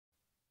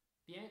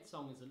The ant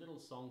song is a little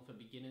song for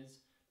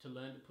beginners to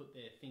learn to put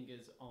their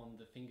fingers on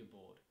the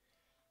fingerboard.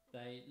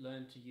 They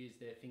learn to use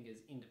their fingers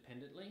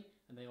independently,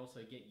 and they also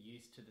get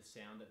used to the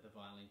sound that the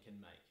violin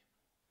can make.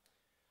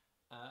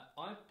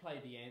 I play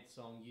the ant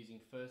song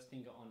using first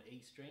finger on E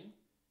string,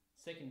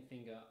 second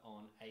finger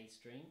on A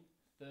string,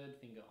 third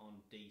finger on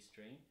D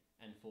string,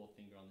 and fourth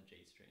finger on the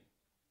G string.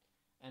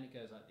 And it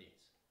goes like this.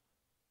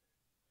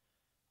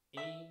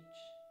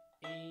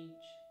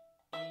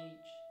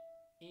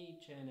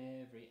 Each and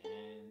every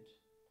ant,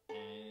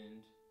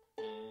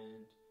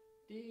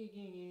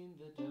 digging in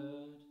the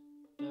dirt,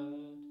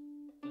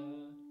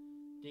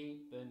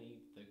 deep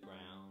beneath the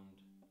ground.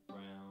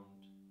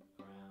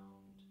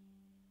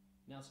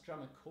 Now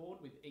strum a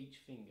chord with each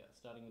finger,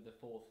 starting with the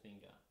fourth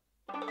finger.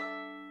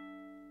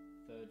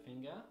 Third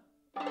finger,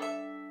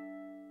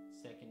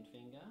 second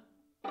finger,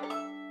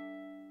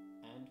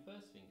 and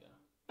first finger.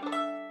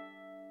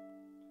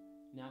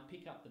 Now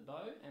pick up the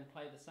bow and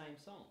play the same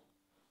song.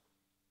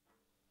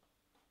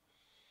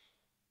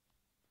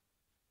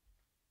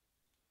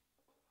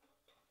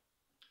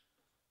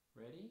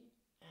 Ready?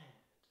 And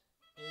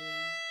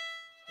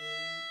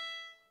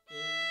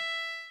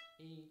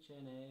each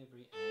and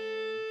every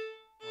ant,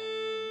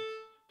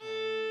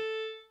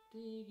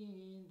 digging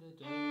in the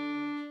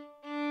dirt,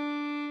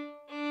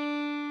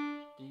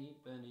 deep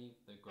beneath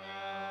the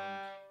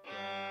ground.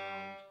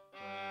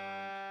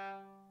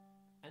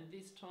 And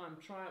this time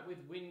try it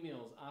with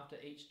windmills after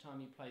each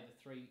time you play the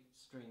three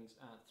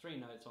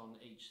notes on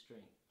each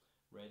string.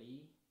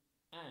 Ready?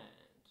 And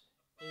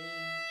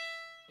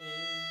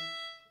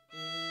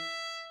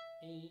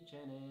each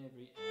and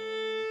every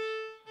ant,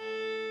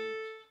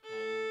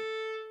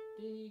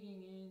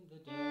 digging in the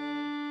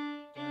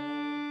dirt,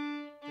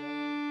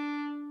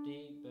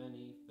 deep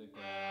beneath the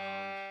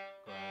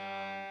ground.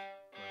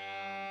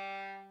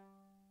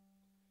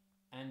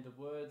 And the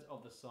words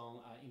of the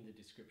song are in the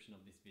description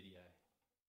of this video.